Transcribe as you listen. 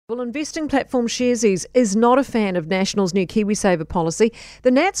Well, investing platform Sharesies is not a fan of National's new Kiwisaver policy. The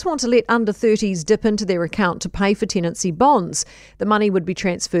Nats want to let under 30s dip into their account to pay for tenancy bonds. The money would be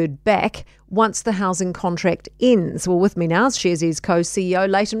transferred back once the housing contract ends. Well, with me now is Sharesies co-CEO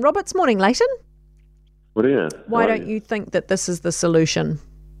Leighton Roberts. Morning, Leighton. Why don't you think that this is the solution?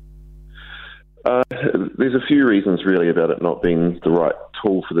 There's a few reasons really about it not being the right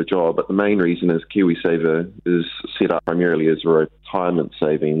tool for the job, but the main reason is Kiwisaver is set up primarily as a retirement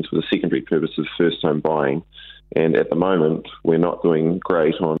savings with a secondary purpose of first home buying. And at the moment, we're not doing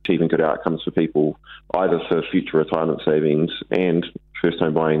great on achieving good outcomes for people, either for future retirement savings and first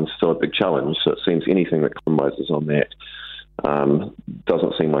home buying is still a big challenge. So it seems anything that compromises on that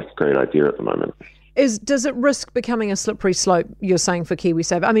doesn't seem like a great idea at the moment. Does it risk becoming a slippery slope, you're saying, for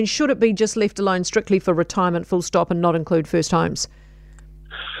Kiwisaver? I mean, should it be just left alone strictly for retirement full stop and not include first homes?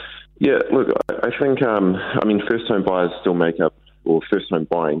 Yeah, look, I think, first home buyers still make up, or first home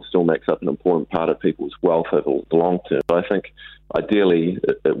buying still makes up an important part of people's wealth over the long term. I think ideally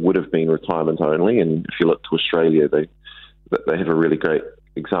it would have been retirement only, and if you look to Australia, they have a really great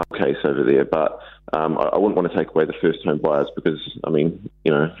example case over there, but I wouldn't want to take away the first home buyers because,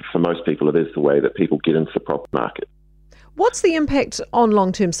 for most people it is the way that people get into the property market. What's the impact on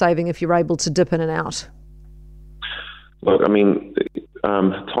long-term saving if you're able to dip in and out? Look,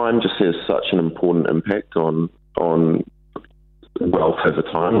 time just has such an important impact on wealth over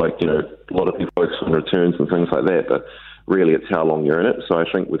time. A lot of people focus on returns and things like that, but really it's how long you're in it. So I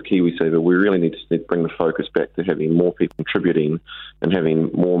think with Kiwisaver, we really need to bring the focus back to having more people contributing and having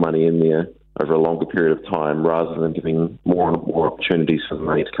more money in there over a longer period of time, rather than giving more and more opportunities for the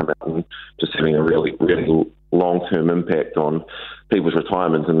money to come out and just having a really, really long-term impact on people's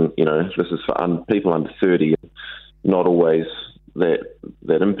retirement. And, this is for people under 30. Not always that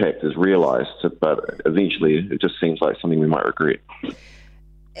impact is realised, but eventually it just seems like something we might regret.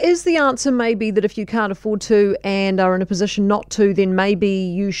 Is the answer maybe that if you can't afford to and are in a position not to, then maybe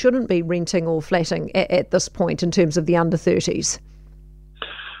you shouldn't be renting or flatting at this point in terms of the under 30s?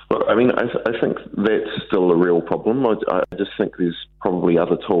 Well, I think that's still a real problem. I just think there's probably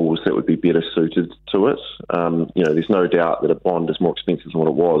other tools that would be better suited to it. There's no doubt that a bond is more expensive than what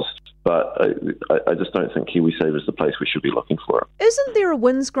it was, but I just don't think Kiwisaver is the place we should be looking for it. Isn't there a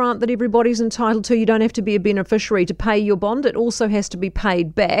WINS grant that everybody's entitled to? You don't have to be a beneficiary to pay your bond. It also has to be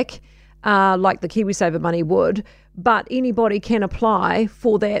paid back, like the Kiwisaver money would, but anybody can apply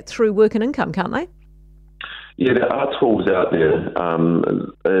for that through work and income, can't they? Yeah, there are tools out there.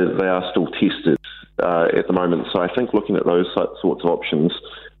 They are still tested at the moment. So I think looking at those sorts of options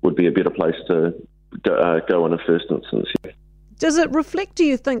would be a better place to go in a first instance. Yeah. Does it reflect, do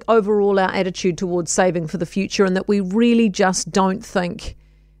you think, overall our attitude towards saving for the future and that we really just don't think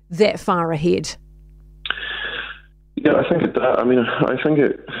that far ahead? Yeah, I think it does. I think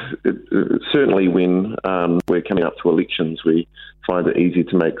it certainly when we're coming up to elections, we find it easy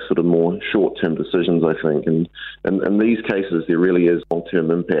to make sort of more short-term decisions, I think. And in these cases, there really is long-term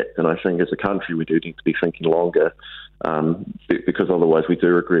impact. And I think as a country, we do need to be thinking longer because otherwise we do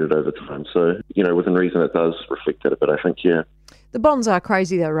regret it over time. So, within reason, it does reflect that a bit, I think, yeah. The bonds are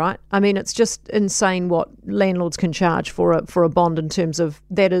crazy though, right? It's just insane what landlords can charge for a bond in terms of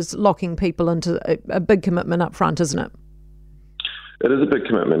that is locking people into a big commitment up front, isn't it? It is a big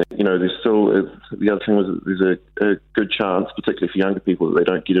commitment. There's still, the other thing is there's a good chance, particularly for younger people, that they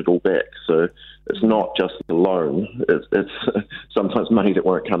don't get it all back. So it's not just a loan. It's sometimes money that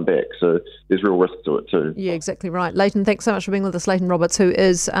won't come back. So there's real risk to it too. Yeah, exactly right. Leighton, thanks so much for being with us. Leighton Roberts, who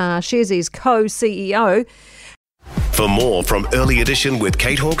is Sharesies co-CEO. For more from Early Edition with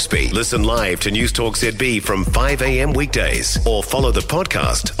Kate Hawkesby, listen live to News Talk ZB from 5 a.m. weekdays or follow the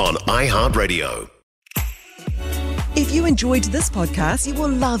podcast on iHeartRadio. If you enjoyed this podcast, you will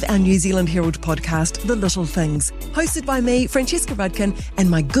love our New Zealand Herald podcast, The Little Things, hosted by me, Francesca Rudkin,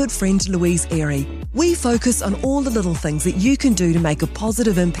 and my good friend Louise Airy. We focus on all the little things that you can do to make a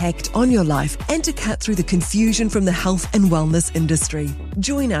positive impact on your life and to cut through the confusion from the health and wellness industry.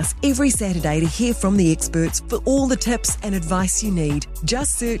 Join us every Saturday to hear from the experts for all the tips and advice you need.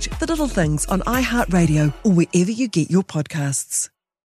 Just search The Little Things on iHeartRadio or wherever you get your podcasts.